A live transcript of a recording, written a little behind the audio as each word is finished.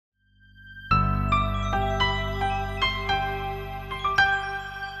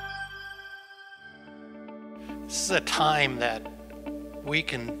This is a time that we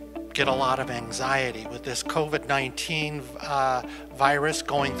can get a lot of anxiety with this COVID-19 virus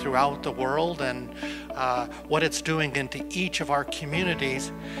going throughout the world, and what it's doing into each of our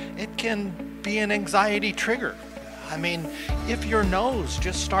communities. It can be an anxiety trigger. I mean, if your nose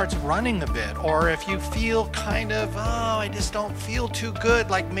just starts running a bit, or if you feel kind of, I just don't feel too good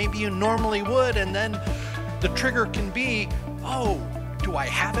like maybe you normally would, and then the trigger can be, do I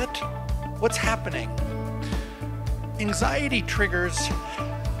have it? What's happening? Anxiety triggers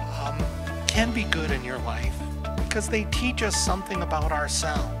can be good in your life because they teach us something about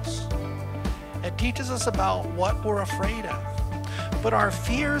ourselves. It teaches us about what we're afraid of. But our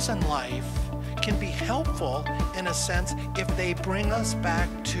fears in life can be helpful in a sense if they bring us back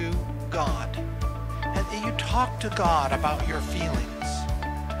to God, and you talk to God about your feelings.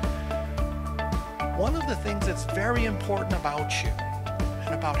 One of the things that's very important about you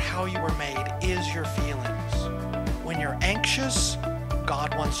and about how you were made is your feelings. When you're anxious,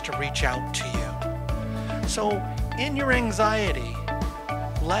 God wants to reach out to you. So in your anxiety,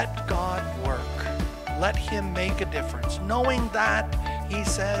 let God work. Let Him make a difference, knowing that He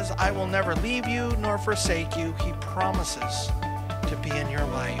says, I will never leave you nor forsake you. He promises to be in your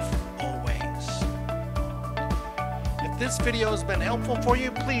life always. If this video has been helpful for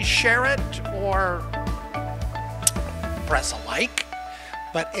you, please share it or press a like.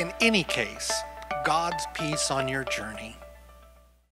 But in any case, God's peace on your journey.